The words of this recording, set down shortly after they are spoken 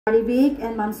Vic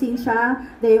and Ma'am Sinsha,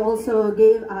 they also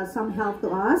gave some help to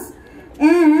us.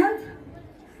 And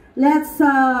let's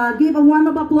give a warm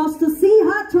of applause to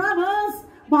Siha Travels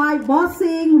by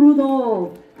Bossing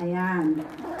Rudolph. Ayan.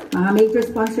 Mga major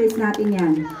sponsors natin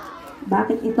yan.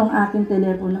 Bakit itong aking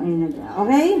telepono ay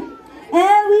okay?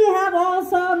 And we have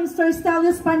also Mr.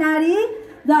 Stelios Panari,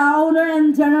 the owner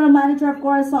and general manager, of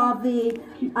course, of the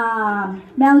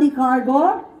Manly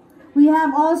Cargo. We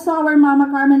have also our Mama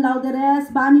Carmen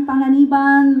Lauderes, Bani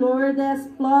Panganiban,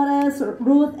 Lourdes Flores,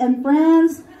 Ruth and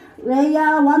Friends,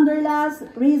 Rhea Wanderlas,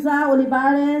 Riza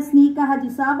Olivares, Nika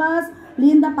Hadisabas,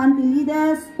 Linda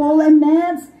Pantilides, Paul M.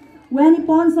 Meds, Wenny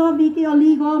Ponzo, Vicky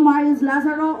Oligo, Marius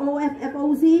Lazaro,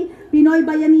 OFFOC, Pinoy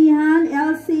Bayanihan,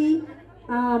 LC,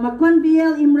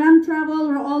 Maconville, Imran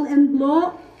Travel, Raul and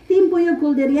Glo, Team Puyo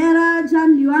Culderiera,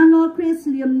 John Luano, Chris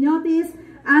Leoniotis,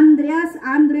 Andreas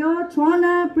Andreo,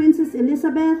 Chona, Princess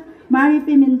Elizabeth,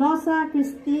 Marife Mendoza,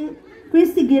 Christy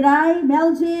Giray,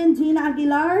 Melvin, Gina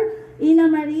Aguilar, Ina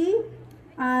Marie,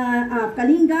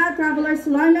 Kalinga, Travelers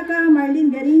Larnaca, Marlene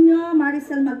Garino,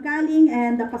 Maricel Magkaling,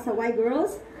 and the Pasaway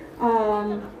Girls,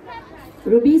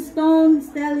 Ruby Stone,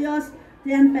 Stelios,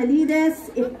 Trian Pelides,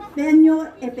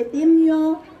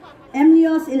 Epetimio,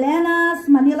 Emnios Elenas,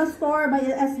 Manila Store by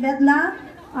S. Vedla,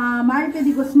 Marife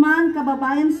de Guzman,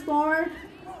 Kababayan Store,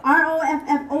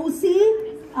 ROFFOC,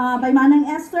 by Manang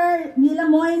Esther, Mila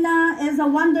Moyna, Eza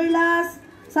Wanderlas,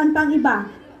 san pang iba?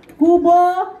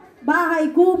 Kubo,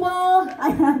 Bahay Kubo,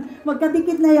 ayan,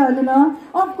 magkatikit na yun, ano?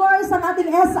 Of course, ang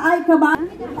ating SI Kabayan.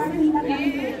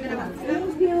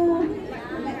 Thank you.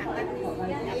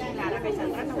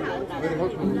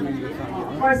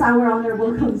 Of course, our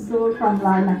honorable consul from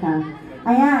Larnaca.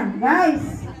 Ayan,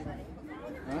 guys,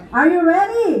 are you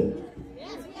ready?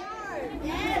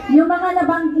 Yung mga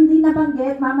hindi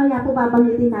nabanggit, mamaya po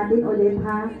babanggitin natin ulit,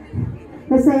 ha?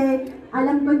 Kasi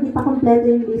alam ko hindi pa kompleto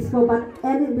yung list ko, but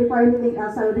before anything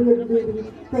else, I really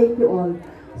thank you all.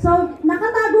 So,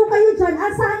 nakatago kayo dyan.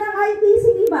 Asan ang ITC,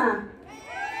 iba?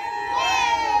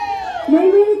 May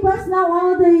we request now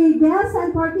all the guests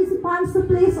and participants to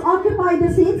please occupy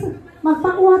the seats.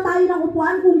 Magpakuha tayo ng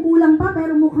upuan kung kulang pa,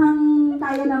 pero mukhang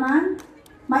kaya naman.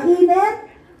 Mainit,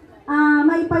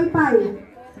 may paypay.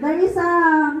 There is a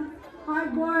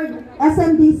cardboard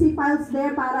SMDC files there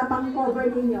para pang-cover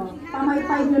ninyo.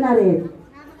 Pamaypay nyo na rin.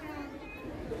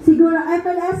 Siguro,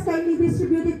 FLS, kindly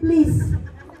distribute it, please.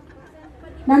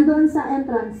 Nandun sa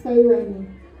entrance, kay Wenny.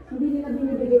 Hindi nila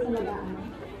binibigay sa lagaan.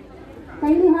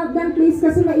 Kindly help them, please,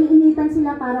 kasi naiinitan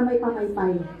sila para may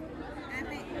pamaypay.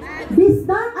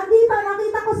 Bisdak, andito,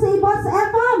 nakita ko si Boss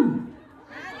FM.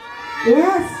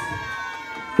 Yes.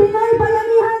 Pinoy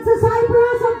Bayanihan sa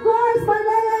Cyprus, of course,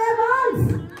 Panela Evans.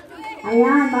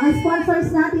 Ayan, mga sponsors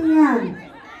natin yan.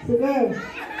 Sige.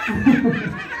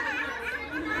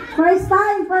 First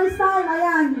time,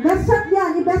 ayan. Best shot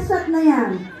yan, i-best shot na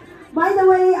yan. By the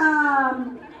way,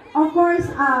 of course,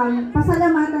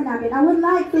 pasalamatan natin. I would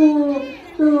like to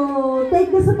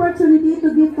take this opportunity to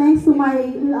give thanks to my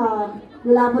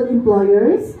beloved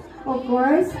employers. Of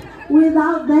course,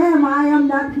 without them, I am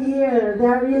not here.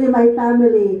 They're really my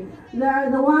family.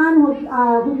 They're the one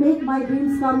who make my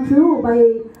dreams come true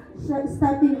by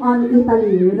stepping on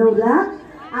Italy. You know that?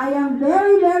 I am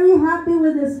very, very happy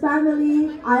with this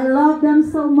family. I love them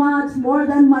so much, more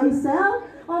than myself.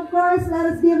 Of course, let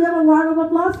us give them a round of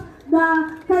applause.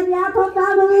 The Canyato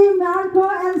family, Marco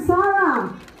and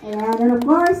Sarah. And of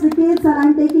course, the kids that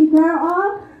I'm taking care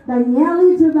of,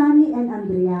 Danielle, Giovanni, and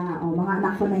Andrea. O, mga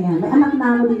anak ko na yan. May anak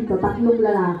na ako dito, 3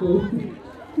 lalaki.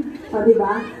 O,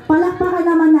 diba? Palakpakan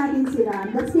naman natin sila.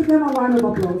 Let's give them a round of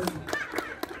applause.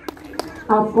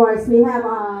 Of course, we have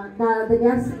the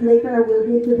guests later will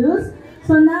be introduced.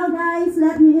 So now, guys,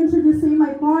 let me introduce you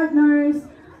my partners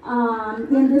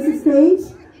in this stage.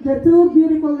 The 2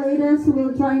 beautiful ladies who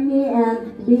will join me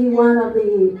and be one of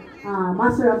the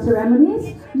master of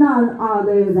ceremonies. None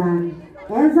other than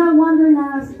Eza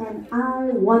Wanderlust and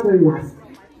I Wanderlust.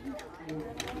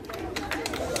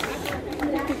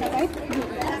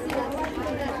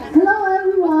 Hello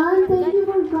everyone, thank you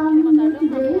for coming here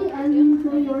today and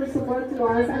for your support to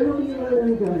us. I hope you will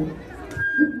enjoy.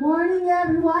 Good morning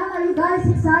everyone, are you guys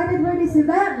excited for this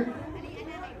event?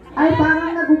 Ay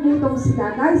parang nagugutom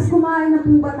sila. Guys, kumain na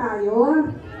po ba tayo?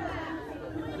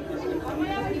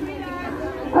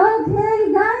 Okay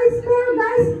guys, pero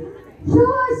guys,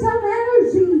 show us some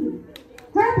energy.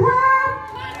 Hep hep!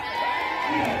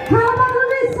 How about on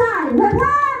this side? Hep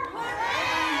hep!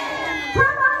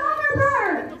 How about over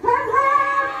there? Hep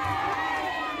hep!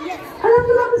 Alam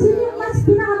ko lang kung sino yung mas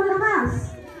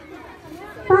pinakamalakas.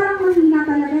 Parang mahina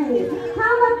talaga eh. How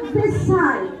about this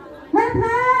side? Hep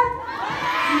hep!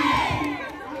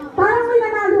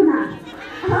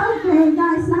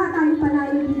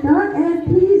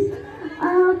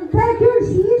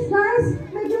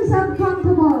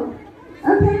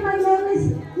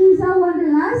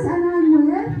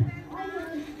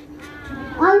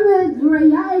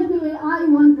 Gloria, aka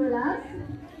Wonderlust.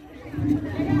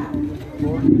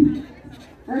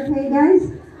 Okay, guys.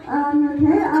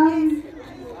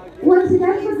 Once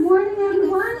again, good morning,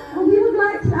 everyone. We would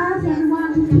like to ask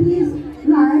everyone to please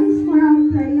rise for our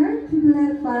prayer to be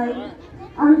led by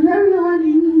our very own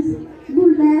Miss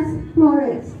Sorr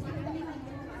Perez.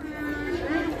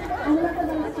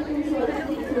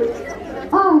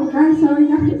 Oh, guys, sorry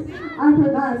guys, I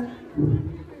forgot.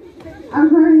 A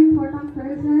very important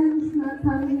person is not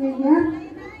coming here yet.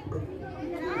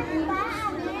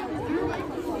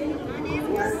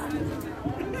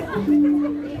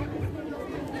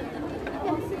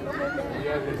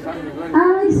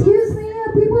 Excuse me,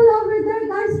 people over there,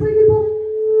 guys, pwede pong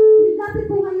lapit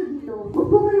po kayo dito. Huwag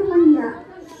po kayong mahiya.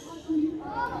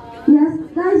 Yes,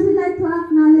 guys, we'd like to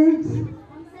acknowledge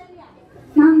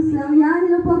Ma'am Celia.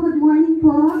 Hello po, good morning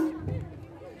po.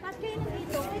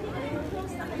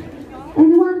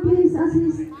 Anyone please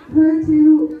assist her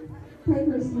to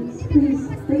take her seats, please.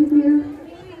 Thank you.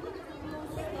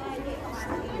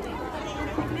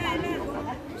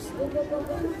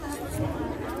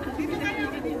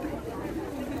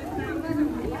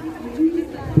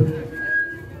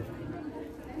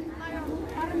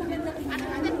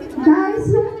 Guys,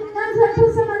 yung nandiyan po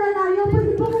sa malalayo,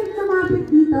 pwede po kayo lumapit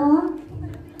dito.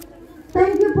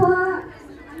 Thank you po.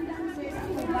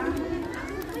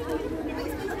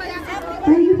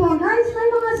 Thank you po. Guys, may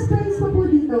mga space pa po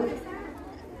dito.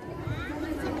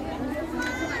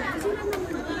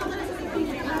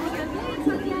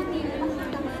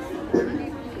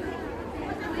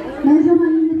 Medyo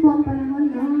mainit po ang panahon,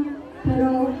 no?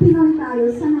 Pero Pinoy tayo,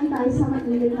 sanay tayo sa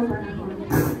mainit na panahon.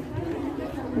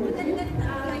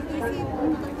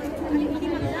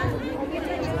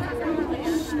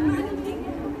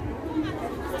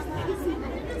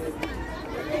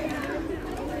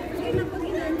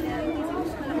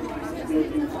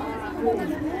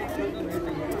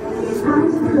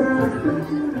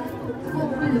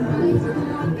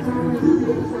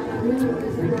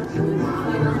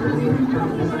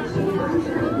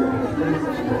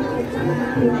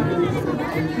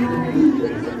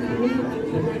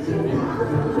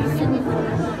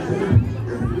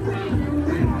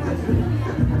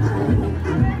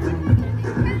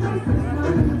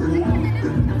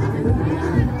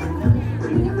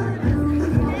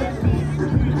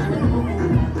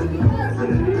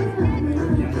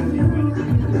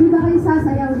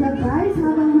 Sasayaw dyan, guys,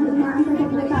 habang inaantay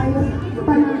po tayo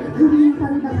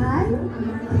pandagan.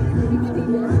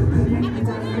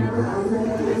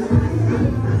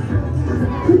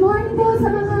 Good morning po sa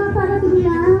mga parating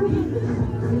lang.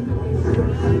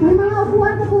 May mga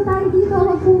upuan na po tayo dito,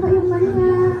 huwag po kayong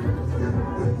malinga.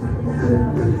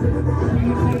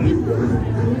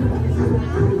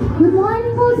 Good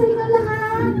morning po sa inyo lahat.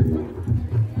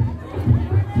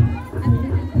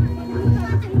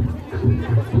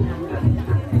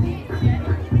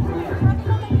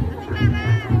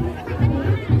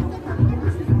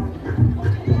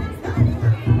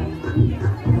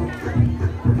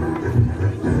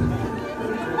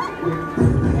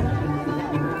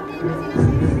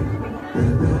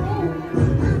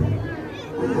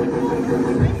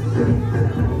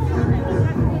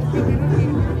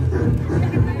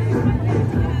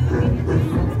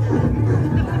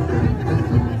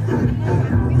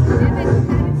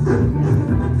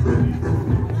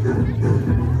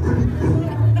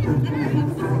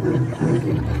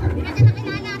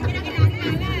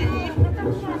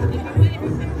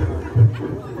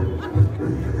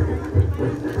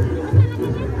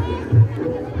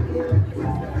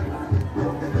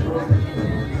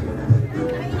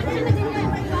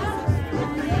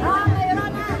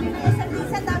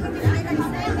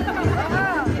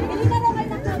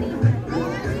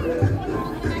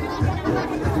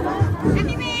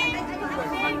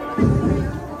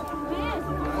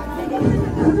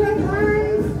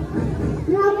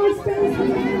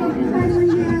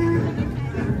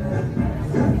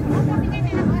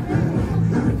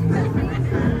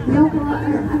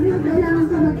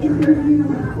 Interview ng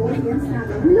mga audience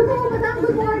namin. Hello po, madam,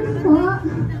 good morning po.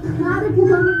 Maaari po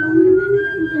ba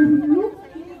interview?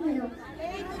 Kayo.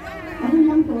 Okay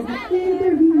lang po.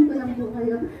 I-interview ko lang po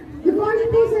kayo. Good morning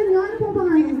po sa inyo. Ano po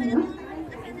pangalan niyo?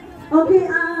 Okay,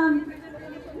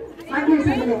 partner,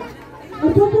 sandali.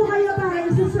 Upo po kayo para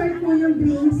isuserve po yung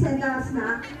drinks and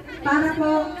snack. Para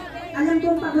po, alam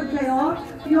kong pagod kayo.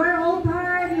 You are all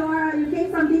tired. You came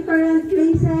from different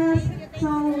places.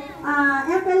 So,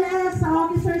 FLS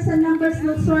officers and members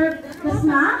will serve the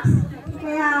snacks.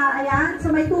 Kaya, ayan. So,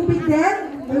 may tubig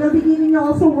din. They will be giving you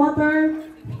also water.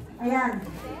 Ayan.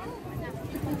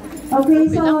 Okay,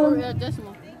 so,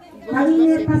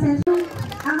 Mainit, pasensya.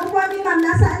 Ang upuan ni ma'am,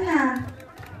 nasaan na?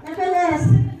 FLS,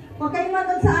 huwag kayo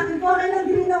manood sa akin. Huwag kayo ng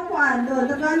green ng kuan. Doon,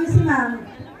 tagaan niyo si ma'am.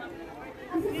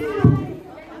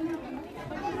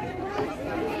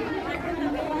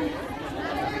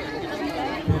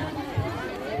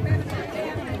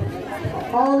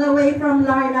 All the way from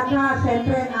Larnaca,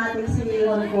 syempre ang ating si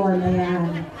Leon Paul. Ayan.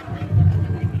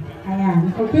 Ayan.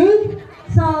 Okay?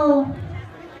 So,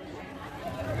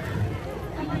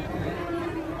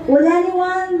 would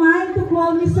anyone mind to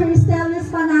call Mr.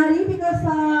 Estelis Panari because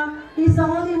he's the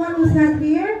only one who's not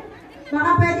here?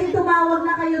 Baka pwedeng tumawag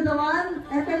na kayo doon.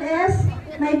 FLS,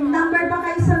 may number ba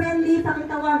kayo sa Mendy?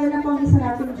 Pakitawagan na po ang isa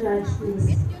nating judge,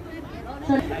 please.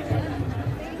 So,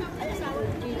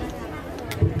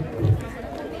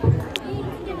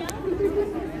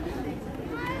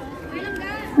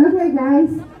 okay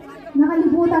guys,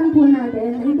 nakalimutan po natin.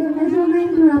 Ito medyo may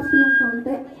interrupt yung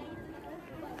konti.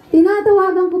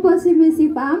 Tinatawagan ko po si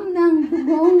Missy Pam ng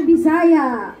Tugong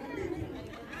Bisaya.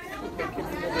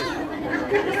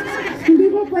 Hindi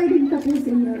po pwedeng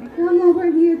tapusin yun. Come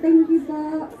over here, thank you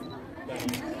po.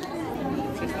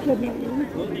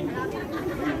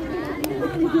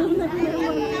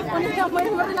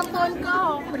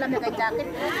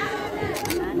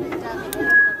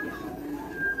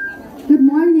 Good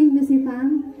morning, Missy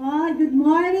Pam. oh, good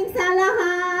morning sa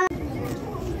lahat!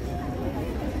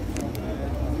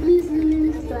 Please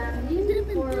remain standing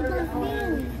for our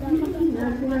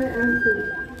national anthem.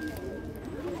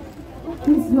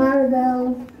 Miss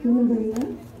Maribel Pinabaya.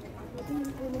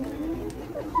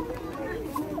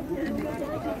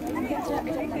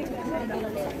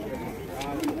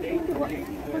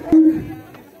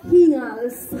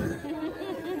 Hingals.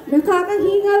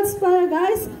 Nakakahingals pala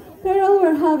guys, pero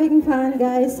we're having fun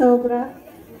guys, sobra.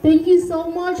 Thank you so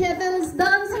much, FLS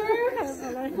dancers.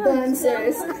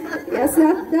 Dancers. Yes,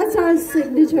 that's our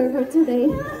signature for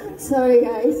today. Sorry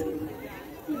guys.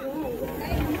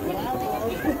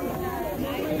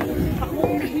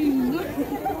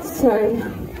 Sorry.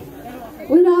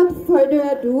 Without further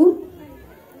ado,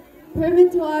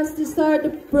 permit to us to start the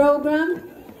program.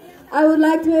 I would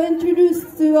like to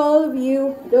introduce to all of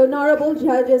you the honorable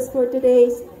judges for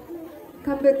today's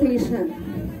competition.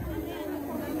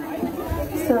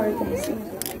 Sorry guys.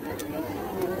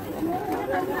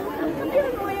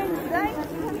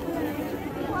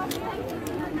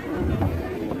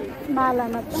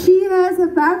 She has a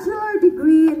bachelor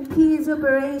degree in peace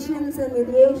operations and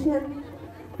mediation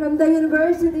from the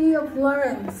University of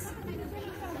Florence,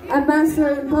 a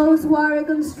master in post-war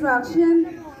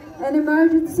reconstruction and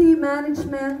emergency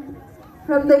management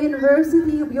from the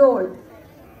University of York,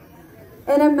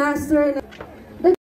 and a master in